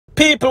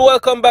People,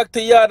 welcome back to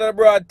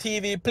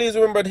YaadAndAbroadTV. Please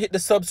remember to hit the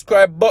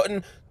subscribe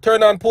button,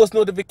 turn on post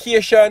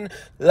notification,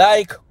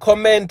 like,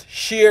 comment,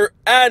 share,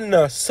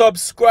 and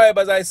subscribe.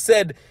 As I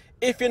said,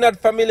 if you're not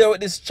familiar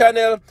with this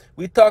channel,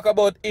 we talk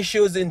about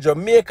issues in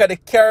Jamaica, the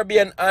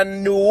Caribbean,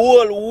 and the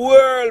whole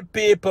world,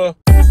 people.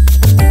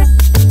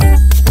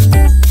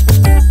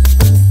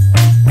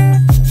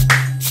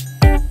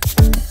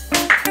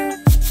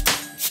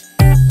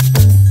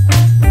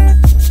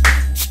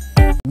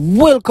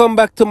 Welcome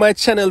back to my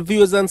channel,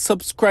 viewers and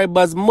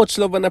subscribers. Much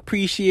love and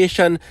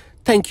appreciation.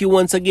 Thank you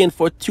once again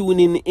for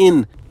tuning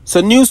in.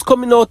 So news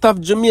coming out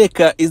of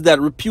Jamaica is that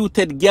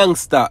reputed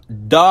gangster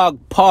Dog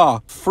Paw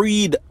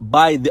freed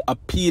by the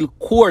appeal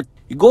court.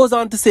 It goes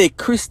on to say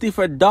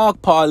Christopher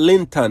Dog Paw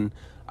Linton,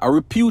 a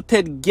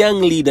reputed gang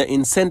leader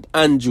in St.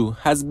 Andrew,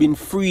 has been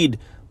freed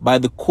by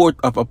the Court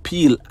of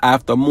Appeal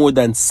after more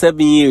than 7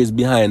 years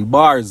behind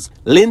bars.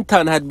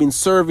 Linton had been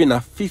serving a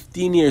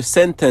 15-year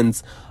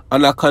sentence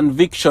on a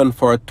conviction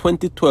for a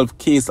 2012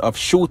 case of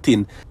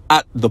shooting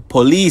at the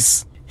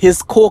police.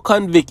 His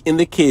co-convict in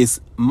the case,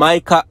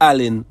 Micah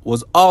Allen,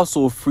 was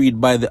also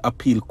freed by the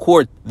appeal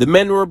court. The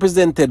men were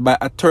represented by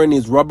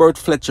attorneys Robert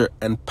Fletcher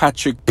and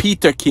Patrick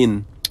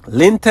Peterkin.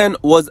 Linton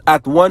was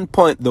at one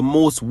point the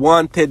most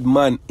wanted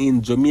man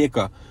in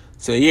Jamaica.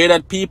 So you hear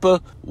that, people?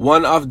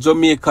 One of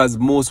Jamaica's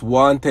most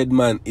wanted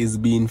man is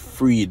being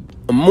freed.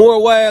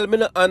 More while, me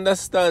not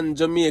understand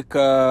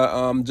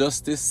Jamaica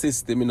justice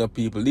system, you know,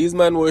 people. These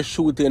men were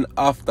shooting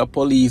after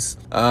police.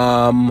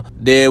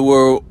 They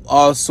were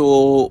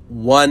also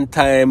one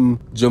time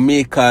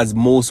Jamaica's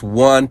most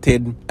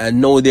wanted, and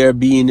now they're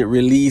being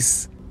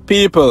released.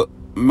 People,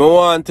 me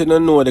want to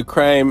know the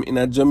crime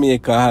in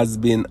Jamaica has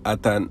been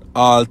at an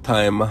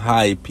all-time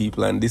high,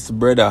 people, and this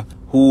brother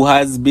who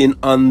has been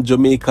on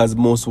Jamaica's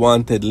most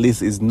wanted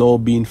list is now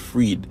being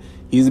freed.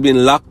 He's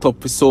been locked up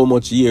for so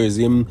much years.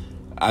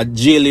 At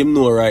jail him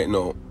now right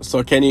now.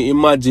 So can you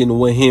imagine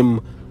what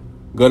him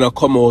gonna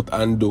come out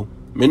and do?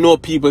 Me know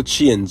people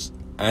change,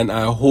 and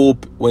I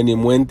hope when he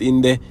went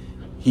in there,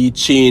 he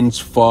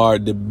changed for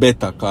the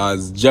better.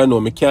 Cause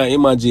Jano, me can't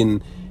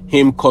imagine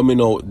him coming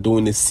out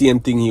doing the same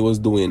thing he was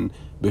doing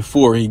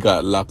before he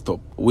got locked up.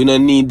 We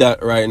don't need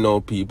that right now,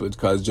 people,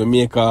 because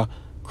Jamaica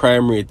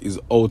crime rate is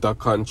out of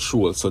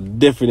control. So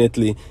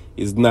definitely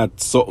is not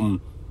something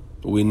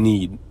we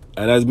need.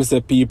 And as I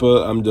said,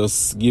 people, I'm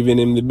just giving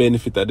him the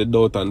benefit of the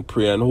doubt and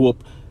pray and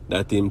hope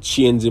that him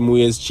change him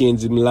ways,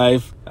 change him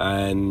life,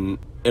 and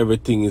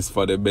everything is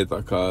for the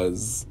better,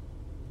 because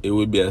it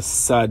would be a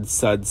sad,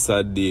 sad,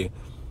 sad day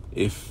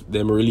if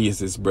them release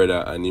this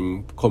brother and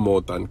him come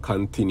out and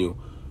continue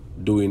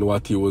doing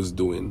what he was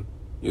doing.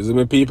 You see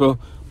me, people?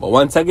 But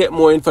once I get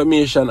more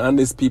information on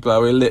this, people, I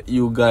will let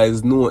you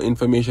guys know.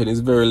 Information is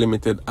very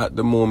limited at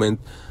the moment,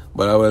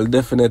 but I will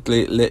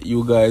definitely let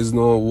you guys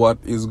know what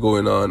is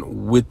going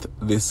on with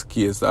this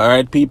case.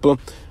 Alright, people?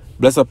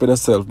 Bless up in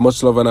yourself.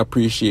 Much love and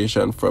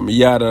appreciation from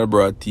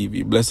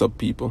YaadAndAbroadTV. Bless up,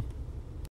 people.